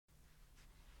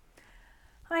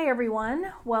Hi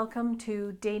everyone, welcome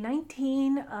to day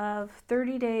 19 of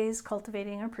 30 Days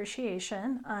Cultivating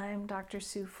Appreciation. I'm Dr.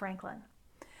 Sue Franklin.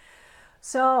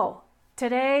 So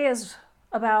today is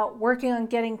about working on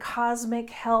getting cosmic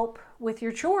help with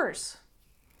your chores.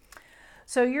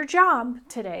 So your job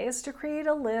today is to create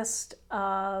a list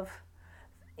of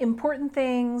important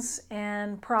things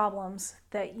and problems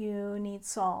that you need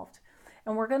solved.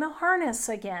 And we're going to harness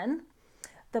again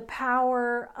the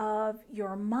power of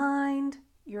your mind,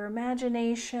 your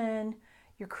imagination,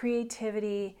 your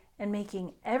creativity, and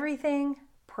making everything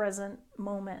present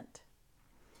moment.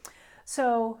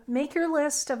 So make your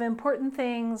list of important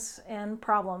things and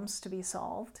problems to be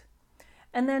solved,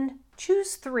 and then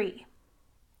choose 3.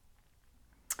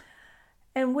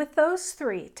 And with those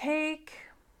 3, take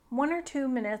 1 or 2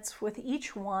 minutes with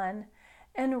each one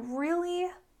and really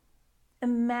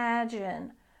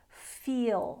imagine,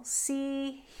 feel,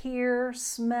 see, hear,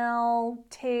 smell,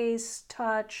 taste,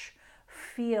 touch,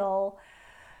 feel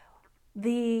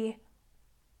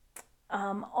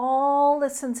all the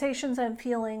sensations and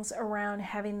feelings around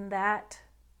having that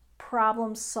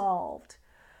problem solved,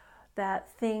 that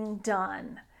thing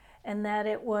done, and that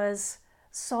it was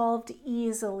solved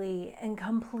easily and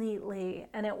completely,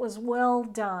 and it was well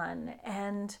done,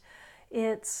 and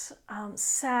it's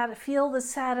feel the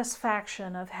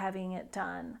satisfaction of having it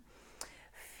done.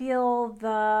 Feel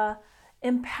the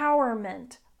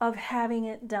empowerment of having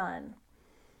it done.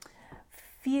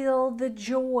 Feel the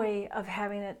joy of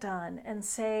having it done and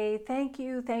say, thank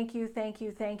you, thank you, thank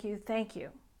you, thank you, thank you.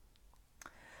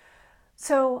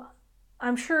 So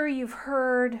I'm sure you've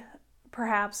heard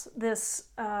perhaps this,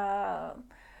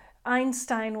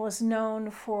 Einstein was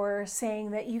known for saying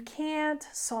that you can't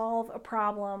solve a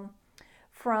problem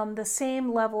from the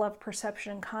same level of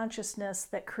perception and consciousness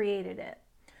that created it.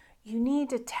 You need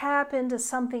to tap into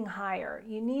something higher.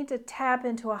 You need to tap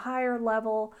into a higher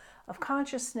level of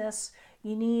consciousness.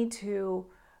 You need to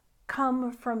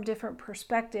come from different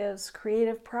perspectives,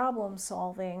 creative problem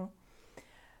solving,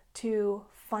 to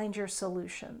find your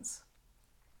solutions.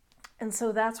 And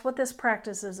so that's what this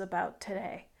practice is about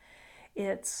today.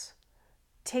 It's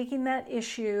taking that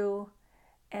issue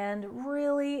and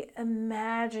really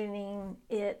imagining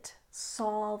it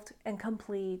solved and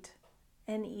complete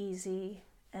and easy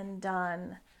and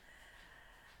done.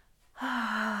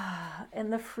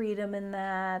 And the freedom in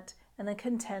that, and the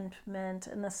contentment,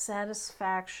 and the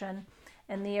satisfaction,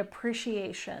 and the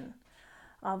appreciation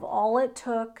of all it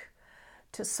took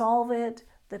to solve it,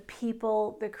 the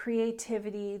people, the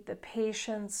creativity, the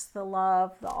patience, the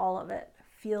love, all of it.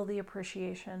 Feel the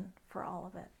appreciation for all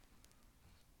of it.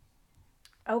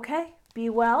 Okay, be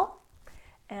well,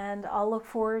 and I'll look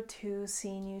forward to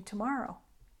seeing you tomorrow.